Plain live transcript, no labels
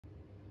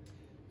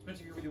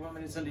Spencer here with you. I'm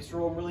in Sunday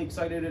Stroll. I'm really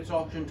excited. It's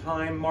auction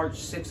time, March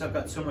 6th. I've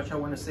got so much I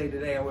want to say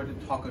today. I wanted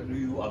to talk to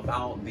you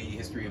about the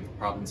history of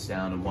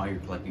Provincetown and why you're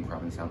collecting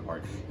Provincetown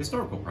art.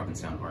 Historical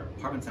Provincetown art.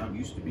 Provincetown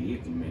used to be,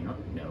 if you may not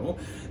know,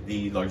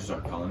 the largest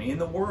art colony in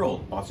the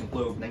world. Boston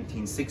Globe,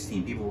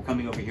 1916. People were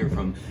coming over here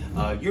from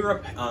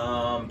Europe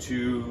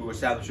to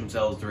establish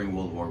themselves during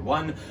World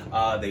War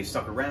I. They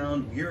stuck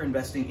around. You're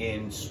investing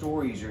in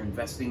stories. You're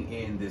investing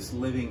in this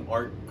living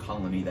art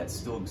colony that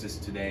still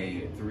exists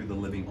today through the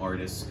living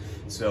artists.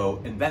 So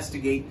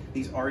investigate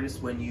these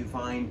artists when you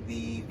find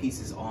the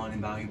pieces on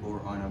Invaluable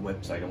or on our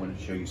website. I wanted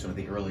to show you some of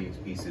the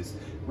earliest pieces,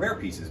 rare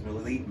pieces.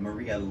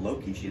 Maria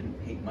Loki, she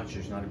didn't paint much,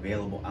 she's not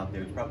available out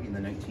there. It's probably in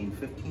the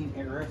 1915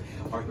 era.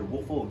 Arthur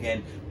Wolfel,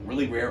 again,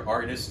 really rare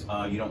artist.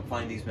 You don't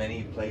find these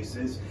many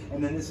places.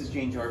 And then this is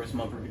Jane Jarvis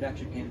Mumford, who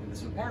actually painted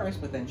this in Paris,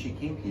 but then she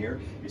came here,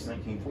 it's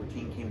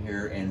 1914, came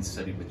here and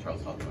studied with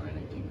Charles Hawthorne in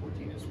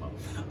 1914 as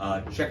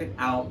well. Check it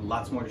out,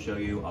 lots more to show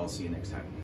you. I'll see you next time.